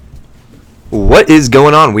What is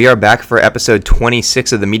going on? We are back for episode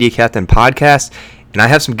 26 of the Media Captain podcast, and I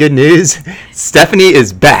have some good news. Stephanie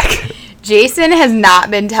is back. Jason has not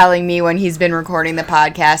been telling me when he's been recording the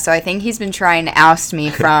podcast, so I think he's been trying to oust me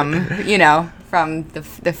from, from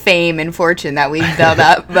the fame and fortune that we've built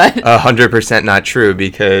up. But 100% not true,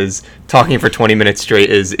 because talking for 20 minutes straight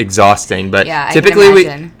is exhausting. But yeah,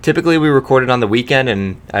 typically we recorded on the weekend,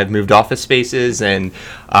 and I've moved office spaces, and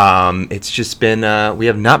it's just been we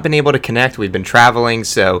have not been able to connect. We've been traveling,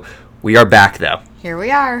 so we are back though. Here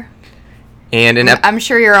we are. And I'm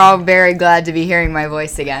sure you're all very glad to be hearing my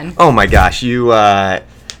voice again. Oh my gosh, you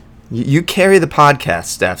carry the podcast,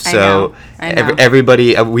 Steph. So I know.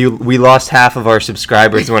 Everybody, we lost half of our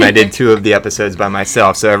subscribers when I did 2 of the episodes by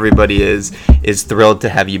myself. So everybody is thrilled to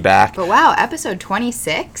have you back. But wow, episode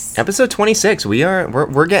 26. Episode 26.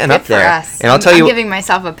 We're getting Good up there. for us. And I'll tell you, I'm giving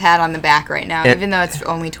myself a pat on the back right now, even though it's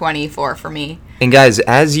only 24 for me. And guys,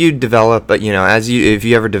 as you develop, if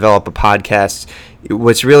you ever develop a podcast,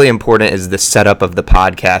 what's really important is the setup of the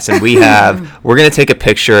podcast. And we're going to take a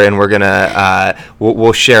picture, and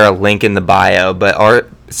we'll share a link in the bio. But our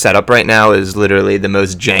setup right now is literally the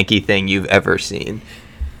most janky thing you've ever seen.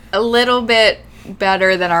 A little bit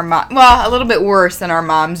better than a little bit worse than our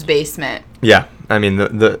mom's basement. Yeah. I mean,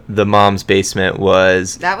 the mom's basement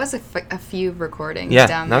was... That was a few recordings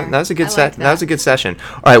down there. Yeah, that was a good set. That was a good session.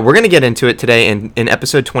 All right, we're going to get into it today. In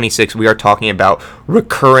episode 26, we are talking about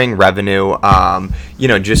recurring revenue,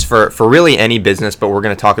 just for really any business, but we're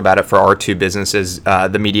going to talk about it for our 2 businesses,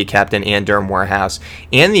 the Media Captain and Durham Warehouse,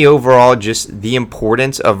 and the overall just the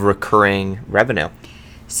importance of recurring revenue.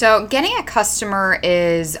 So getting a customer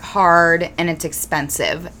is hard and it's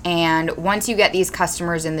expensive. And once you get these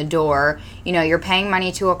customers in the door, you're paying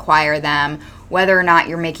money to acquire them. Whether or not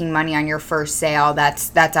you're making money on your first sale,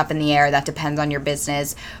 that's up in the air. That depends on your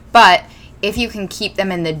business. But if you can keep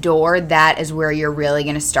them in the door, that is where you're really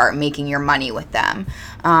going to start making your money with them.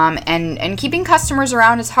 And keeping customers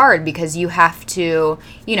around is hard because you have to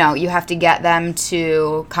get them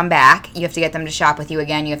to come back. You have to get them to shop with you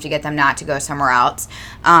again. You have to get them not to go somewhere else.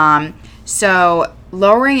 So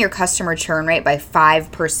lowering your customer churn rate by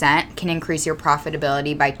 5% can increase your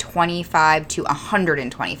profitability by 25 to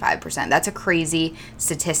 125%. That's a crazy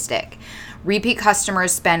statistic. Repeat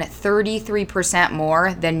customers spend 33%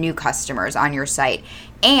 more than new customers on your site,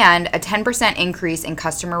 and a 10% increase in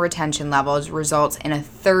customer retention levels results in a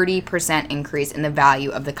 30% increase in the value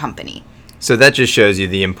of the company. So that just shows you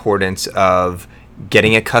the importance of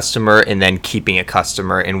getting a customer and then keeping a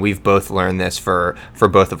customer, and we've both learned this for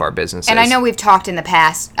both of our businesses. And I know we've talked in the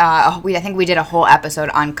past, I think we did a whole episode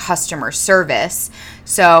on customer service.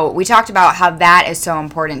 So we talked about how that is so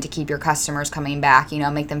important to keep your customers coming back,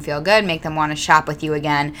 make them feel good, make them want to shop with you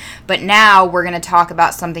again. But now we're going to talk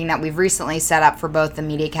about something that we've recently set up for both the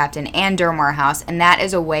Media Captain and Durham Warehouse, and that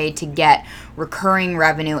is a way to get recurring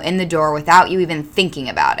revenue in the door without you even thinking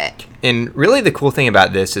about it. And really the cool thing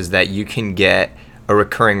about this is that you can get a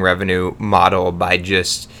recurring revenue model by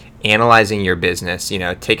just analyzing your business.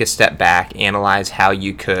 Take a step back, analyze how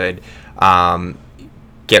you could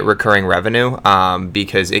get recurring revenue,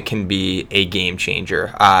 because it can be a game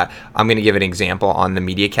changer. I'm going to give an example on the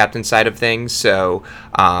Media Captain side of things. So,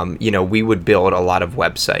 we would build a lot of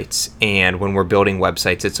websites, and when we're building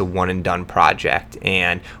websites, it's a one and done project,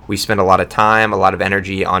 and we spend a lot of time, a lot of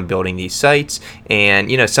energy on building these sites,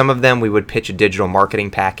 and some of them we would pitch a digital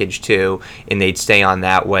marketing package to, and they'd stay on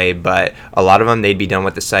that way, but a lot of them they'd be done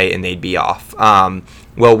with the site and they'd be off.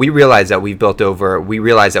 Well, we realized that we built over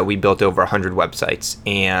 100 websites,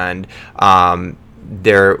 and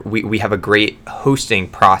we have a great hosting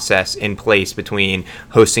process in place between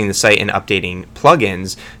hosting the site and updating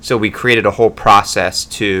plugins. So we created a whole process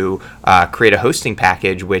to create a hosting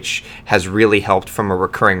package, which has really helped from a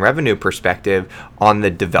recurring revenue perspective on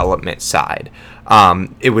the development side.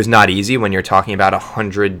 It was not easy when you're talking about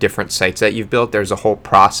 100 different sites that you've built. There's a whole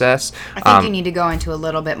process. I think you need to go into a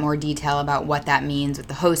little bit more detail about what that means with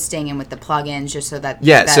the hosting and with the plugins, just so that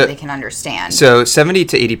they can understand. So 70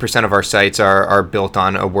 to 80% of our sites are built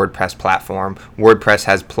on a WordPress platform. WordPress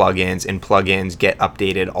has plugins, and plugins get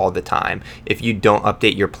updated all the time. If you don't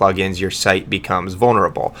update your plugins, your site becomes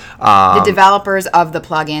vulnerable. The developers of the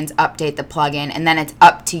plugins update the plugin, and then it's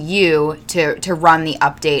up to you to run the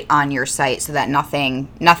update on your site so that nothing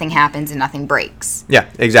happens and nothing breaks. Yeah,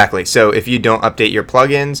 exactly. So if you don't update your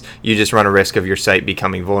plugins, you just run a risk of your site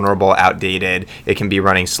becoming vulnerable, outdated. It can be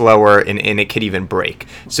running slower, and it could even break.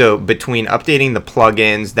 So between updating the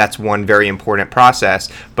plugins, that's one very important process,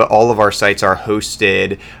 but all of our sites are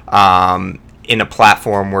hosted in a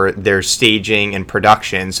platform where there's staging and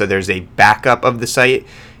production. So there's a backup of the site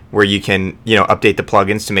where you can, update the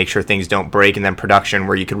plugins to make sure things don't break, and then production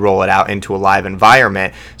where you could roll it out into a live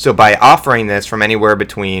environment. So by offering this from anywhere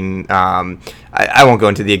between, I won't go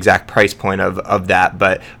into the exact price point of that,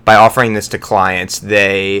 but by offering this to clients,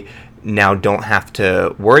 they now don't have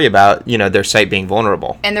to worry about, their site being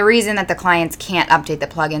vulnerable. And the reason that the clients can't update the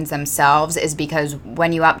plugins themselves is because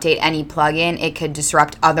when you update any plugin, it could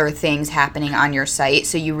disrupt other things happening on your site.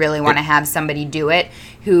 So you really want to have somebody do it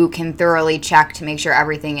who can thoroughly check to make sure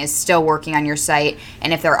everything is still working on your site.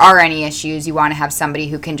 And if there are any issues, you want to have somebody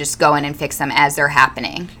who can just go in and fix them as they're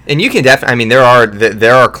happening. And you can definitely,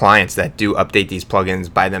 there are clients that do update these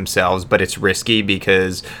plugins by themselves, but it's risky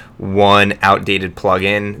because one outdated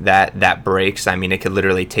plugin that breaks, it could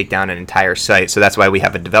literally take down an entire site. So that's why we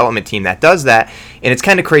have a development team that does that. And it's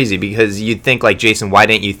kind of crazy because you'd think, like, Jason, why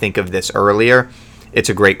didn't you think of this earlier? It's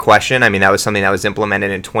a great question. That was something that was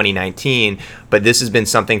implemented in 2019, but this has been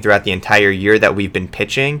something throughout the entire year that we've been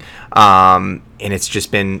pitching, and it's just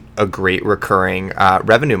been a great recurring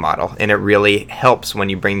revenue model. And it really helps when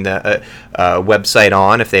you bring the website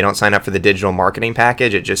on. If they don't sign up for the digital marketing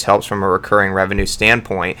package, it just helps from a recurring revenue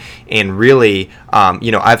standpoint. And really,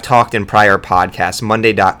 I've talked in prior podcasts,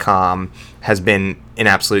 Monday.com has been an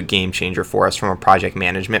absolute game changer for us from a project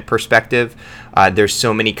management perspective. There's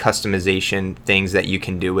so many customization things that you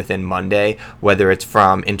can do within Monday, whether it's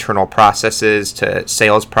from internal processes to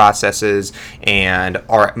sales processes, and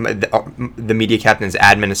the Media Captain's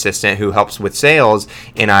admin assistant who helps with sales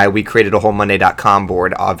and we created a whole Monday.com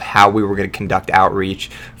board of how we were going to conduct outreach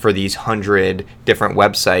for these 100 different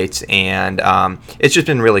websites, and it's just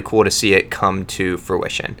been really cool to see it come to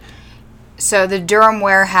fruition. So the Durham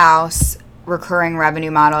Warehouse recurring revenue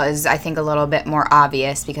model is, I think, a little bit more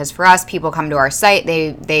obvious because for us, people come to our site,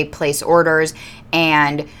 they place orders,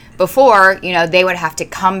 and before, they would have to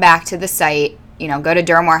come back to the site, go to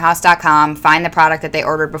durhamwarehouse.com, find the product that they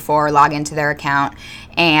ordered before, log into their account,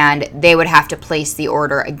 and they would have to place the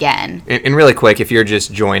order again. And really quick, if you're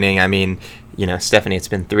just joining, Stephanie, it's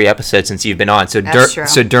been 3 episodes since you've been on. So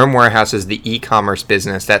Durham Warehouse is the e-commerce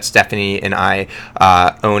business that Stephanie and I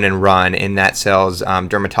own and run, and that sells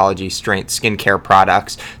dermatology strength skincare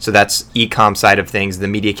products. So that's e-com side of things. The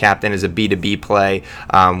Media Captain is a B2B play.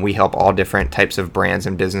 We help all different types of brands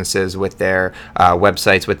and businesses with their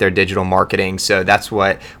websites, with their digital marketing. So that's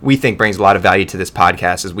what we think brings a lot of value to this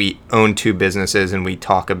podcast is we own 2 businesses and we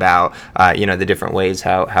talk about the different ways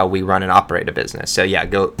how we run and operate a business. So yeah,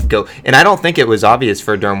 go. And I don't think it was obvious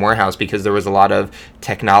for Durham Warehouse because there was a lot of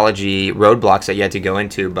technology roadblocks that you had to go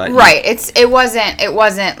into, but right, it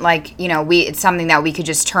wasn't like it's something that we could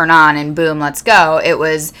just turn on and boom, let's go. It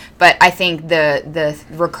was, but I think the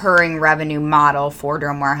recurring revenue model for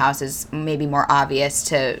Durham Warehouse is maybe more obvious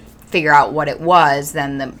to figure out what it was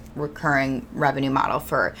than the recurring revenue model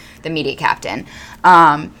for the Media Captain.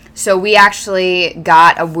 So we actually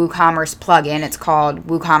got a WooCommerce plugin. It's called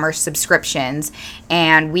WooCommerce Subscriptions,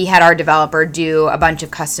 and we had our developer do a bunch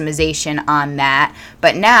of customization on that.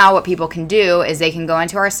 But now what people can do is they can go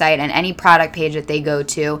into our site, and any product page that they go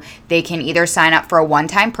to, they can either sign up for a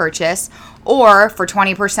one-time purchase, or for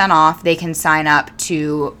 20% off, they can sign up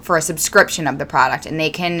for a subscription of the product, and they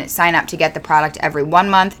can sign up to get the product every 1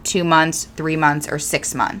 month, 2 months, 3 months, or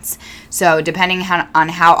 6 months. So depending on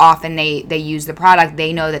how often they use the product,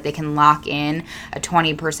 they know that they can lock in a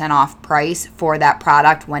 20% off price for that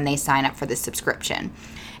product when they sign up for the subscription.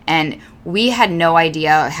 And we had no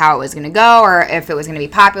idea how it was going to go or if it was going to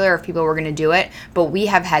be popular, if people were going to do it. But we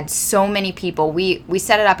have had so many people. We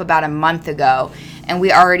set it up about a month ago, and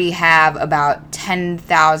we already have about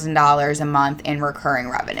 $10,000 a month in recurring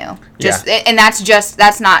revenue. And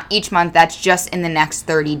that's not each month. That's just in the next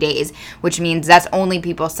 30 days, which means that's only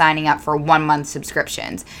people signing up for 1 month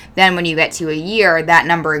subscriptions. Then when you get to a year, that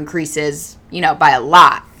number increases, by a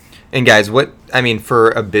lot. And guys, for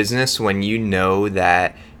a business, when you know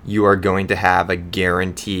that you are going to have a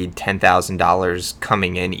guaranteed $10,000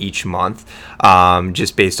 coming in each month,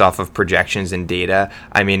 just based off of projections and data.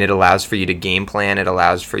 It allows for you to game plan. It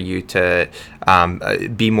allows for you to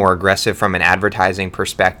be more aggressive from an advertising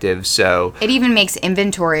perspective. So it even makes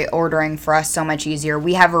inventory ordering for us so much easier.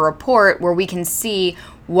 We have a report where we can see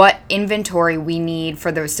what inventory we need for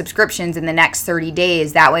the subscriptions in the next 30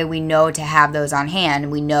 days. That way we know to have those on hand.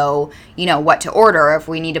 We know, what to order. If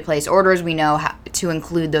we need to place orders, we know how to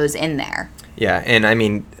include those in there. Yeah,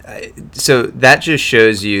 and so that just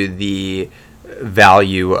shows you the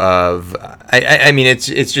value of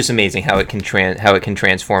it's just amazing how it can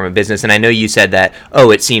transform a business. And I know you said that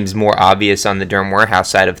it seems more obvious on the Durham Warehouse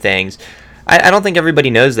side of things. I don't think everybody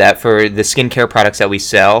knows that. For the skincare products that we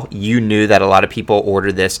sell, you knew that a lot of people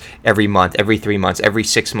order this every month, every 3 months, every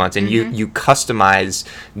 6 months, and you customize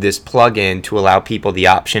this plugin to allow people the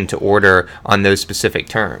option to order on those specific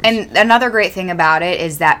terms. And another great thing about it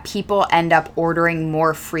is that people end up ordering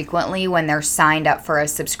more frequently when they're signed up for a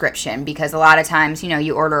subscription, because a lot of times,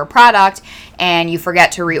 you order a product and you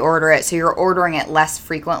forget to reorder it, so you're ordering it less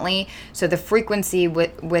frequently. So the frequency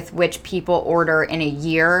with which people order in a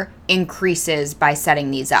year increases by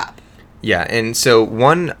setting these up. Yeah, and so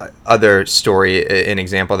one other story, an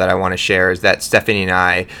example that I want to share is that Stephanie and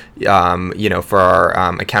I, for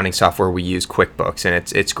our accounting software, we use QuickBooks, and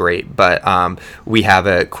it's great. But we have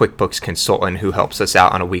a QuickBooks consultant who helps us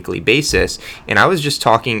out on a weekly basis. And I was just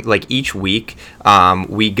talking, like each week,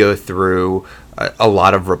 we go through a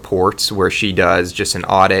lot of reports where she does just an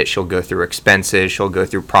audit. She'll go through expenses. She'll go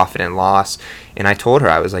through profit and loss. And I told her,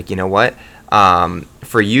 I was like, you know what?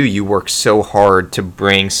 For you work so hard to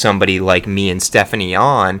bring somebody like me and Stephanie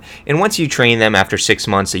on, and once you train them after 6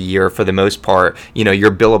 months, a year, for the most part,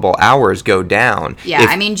 your billable hours go down.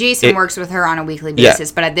 Yeah, Jason works with her on a weekly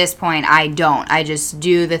basis, but at this point, I don't. I just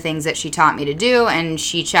do the things that she taught me to do, and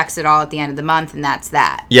she checks it all at the end of the month, and that's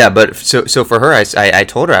that. Yeah, but so for her, I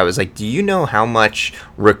told her, I was like, do you know how much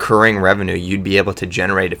recurring revenue you'd be able to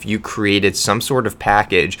generate if you created some sort of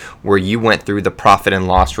package where you went through the profit and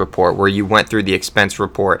loss report, where you went through the expense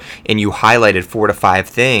report, and you highlighted 4 to 5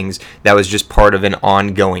 things that was just part of an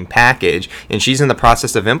ongoing package? And she's in the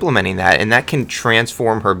process of implementing that, and that can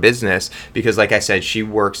transform her business, because like I said,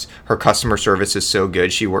 her customer service is so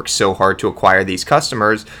good, she works so hard to acquire these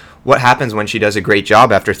customers. What happens when she does a great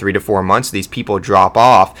job after 3 to 4 months? These people drop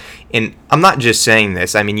off. And I'm not just saying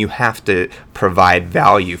this. You have to provide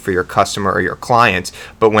value for your customer or your clients.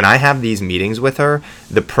 But when I have these meetings with her,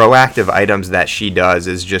 the proactive items that she does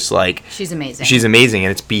is just like... She's amazing. She's amazing,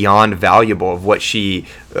 and it's beyond valuable of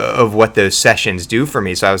what those sessions do for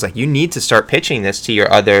me. So I was like, you need to start pitching this to your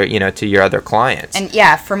other clients. And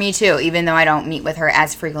yeah, for me too, even though I don't meet with her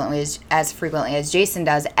as frequently as Jason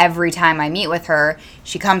does, every time I meet with her,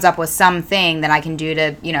 she comes up with something that I can do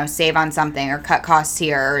to, save on something or cut costs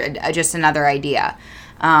here, or just another idea.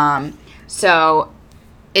 So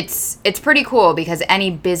it's pretty cool, because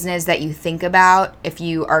any business that you think about, if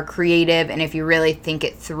you are creative and if you really think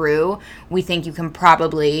it through, we think you can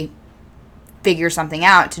probably figure something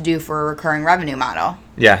out to do for a recurring revenue model.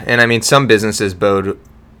 Yeah, and some businesses bode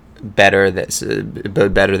better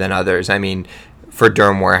than others. For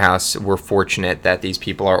Derm Warehouse, we're fortunate that these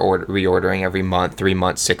people are reordering every month, 3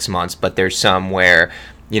 months, 6 months, but there's some where,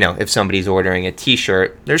 if somebody's ordering a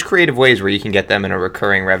t-shirt, there's creative ways where you can get them in a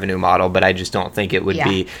recurring revenue model, but I just don't think it would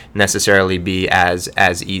be necessarily be as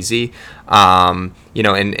easy.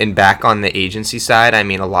 And back on the agency side,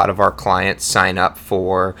 a lot of our clients sign up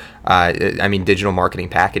for, digital marketing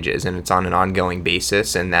packages, and it's on an ongoing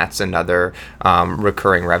basis, and that's another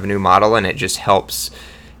recurring revenue model, and it just helps.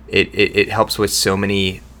 It helps with so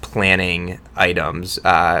many planning items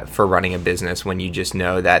for running a business, when you just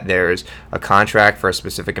know that there's a contract for a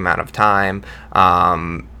specific amount of time,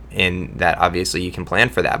 and that obviously you can plan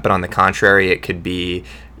for that. But on the contrary, it could be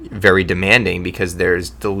very demanding, because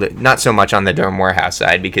there's not so much on the Derm Warehouse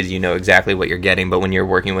side, because you know exactly what you're getting, but when you're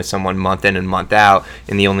working with someone month in and month out,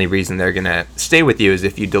 and the only reason they're going to stay with you is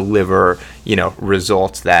if you deliver,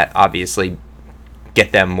 results that obviously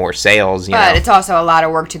get them more sales. But it's also a lot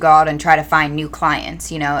of work to go out and try to find new clients,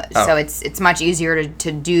 So it's much easier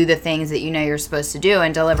to do the things that you're supposed to do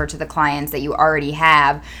and deliver to the clients that you already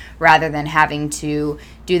have, rather than having to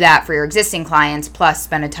do that for your existing clients, plus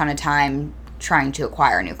spend a ton of time trying to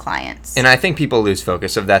acquire new clients. And I think people lose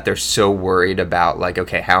focus of that. They're so worried about, like,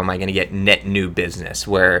 okay, how am I going to get net new business,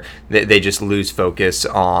 where they just lose focus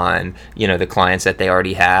on, the clients that they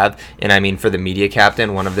already have. And for the Media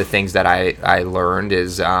Captain, one of the things that I learned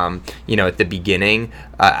is, at the beginning,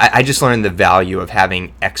 I just learned the value of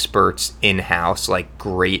having experts in-house, like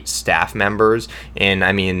great staff members. And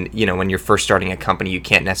when you're first starting a company, you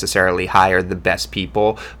can't necessarily hire the best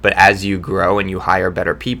people, but as you grow and you hire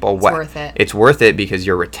better people, it's worth it, because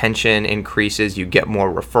your retention increases, you get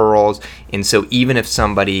more referrals. And so even if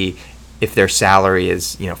their salary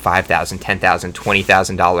is, $5,000, $10,000,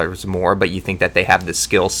 $20,000 more, but you think that they have the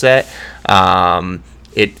skill set,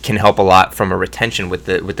 it can help a lot from a retention with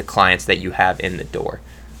the clients that you have in the door.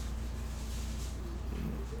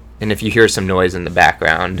 And if you hear some noise in the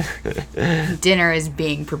background, dinner is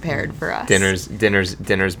being prepared for us.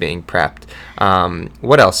 Dinner's being prepped.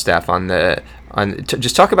 What else, Steph?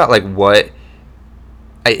 Just talk about like what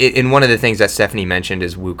and one of the things that Stephanie mentioned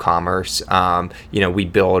is WooCommerce. We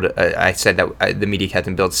build, I said that the Media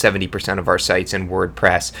Captain builds 70% of our sites in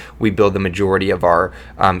WordPress. We build the majority of our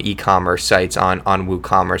e-commerce sites on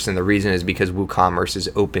WooCommerce. And the reason is because WooCommerce is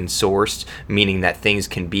open sourced, meaning that things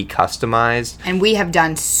can be customized. And we have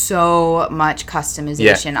done so much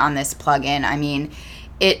customization on this plugin. I mean,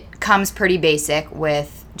 it comes pretty basic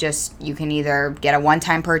with just, you can either get a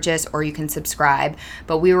one-time purchase or you can subscribe,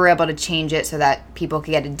 but we were able to change it so that people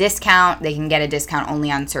could get a discount. They can get a discount only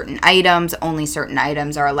on certain items. Only certain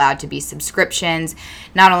items are allowed to be subscriptions.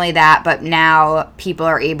 Not only that, but now people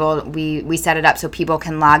are able, we set it up so people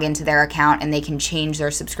can log into their account and they can change their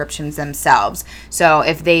subscriptions themselves. So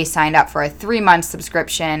if they signed up for a 3-month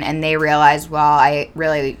subscription and they realize, well, I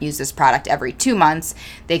really use this product every 2 months,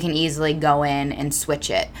 they can easily go in and switch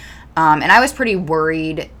it. And I was pretty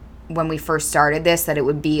worried when we first started this that it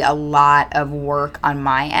would be a lot of work on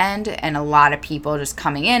my end and a lot of people just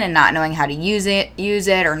coming in and not knowing how to use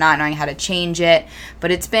it or not knowing how to change it. But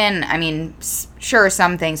it's been, I mean, sure,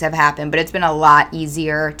 some things have happened, but it's been a lot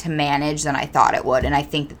easier to manage than I thought it would. And I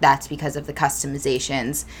think that that's because of the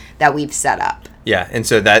customizations that we've set up. Yeah, and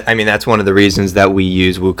so that's one of the reasons that we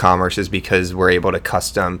use WooCommerce is because we're able to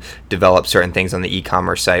custom develop certain things on the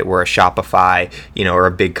e-commerce site, where a Shopify, or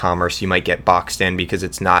a BigCommerce, you might get boxed in because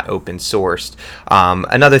it's not open sourced.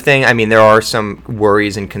 Another thing, there are some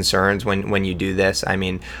worries and concerns when you do this.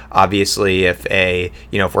 Obviously, if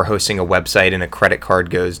we're hosting a website and a credit card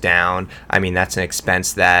goes down, that's an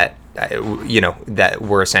expense that that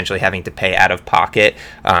we're essentially having to pay out of pocket,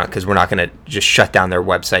 because we're not going to just shut down their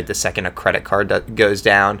website the second a credit card goes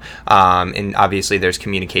down. And obviously there's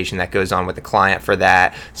communication that goes on with the client for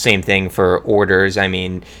that. Same thing for orders.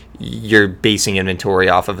 You're basing inventory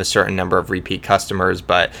off of a certain number of repeat customers,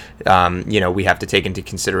 but we have to take into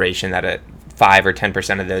consideration that 5 or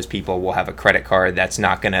 10% of those people will have a credit card that's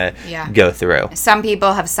not going to go through. Some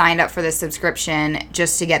people have signed up for the subscription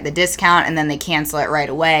just to get the discount, and then they cancel it right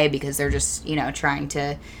away because they're just, trying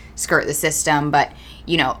to skirt the system. But,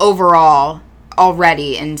 overall,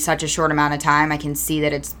 already in such a short amount of time, I can see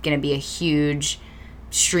that it's going to be a huge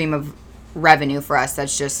stream of revenue for us.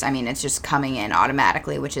 That's just, it's just coming in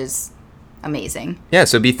automatically, which is amazing. Yeah,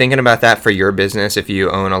 so be thinking about that for your business. If you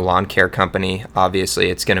own a lawn care company, obviously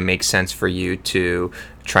it's going to make sense for you to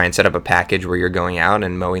try and set up a package where you're going out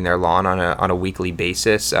and mowing their lawn on a weekly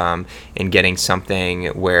basis, and getting something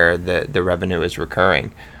where the revenue is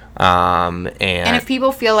recurring. And if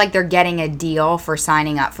people feel like they're getting a deal for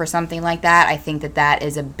signing up for something like that, I think that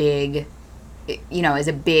is a big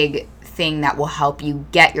thing that will help you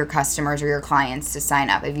get your customers or your clients to sign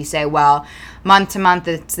up. If you say, well, month to month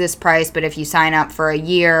it's this price, but if you sign up for a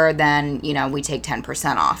year, then we take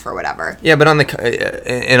 10% off or whatever. Yeah, but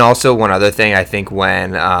and also one other thing, I think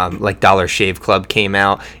when like Dollar Shave Club came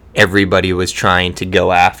out, everybody was trying to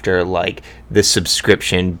go after like the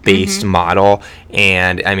subscription based model,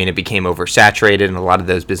 and it became oversaturated and a lot of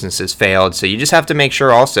those businesses failed. So you just have to make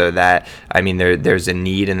sure also that there's a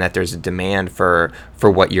need and that there's a demand for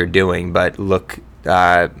what you're doing, but look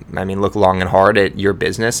long and hard at your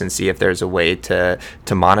business and see if there's a way to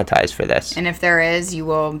monetize for this. And if there is, you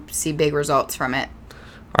will see big results from it.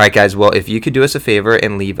 All right, guys. Well, if you could do us a favor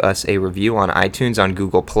and leave us a review on iTunes, on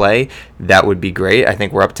Google Play, that would be great. I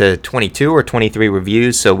think we're up to 22 or 23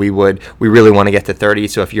 reviews, so we really want to get to 30.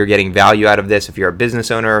 So if you're getting value out of this, if you're a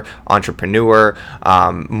business owner, entrepreneur,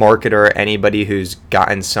 marketer, anybody who's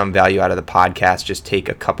gotten some value out of the podcast, just take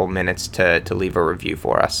a couple minutes to leave a review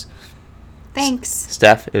for us. Thanks,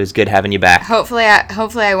 Steph. It was good having you back. Hopefully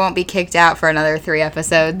I won't be kicked out for another 3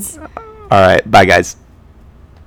 episodes. All right. Bye, guys.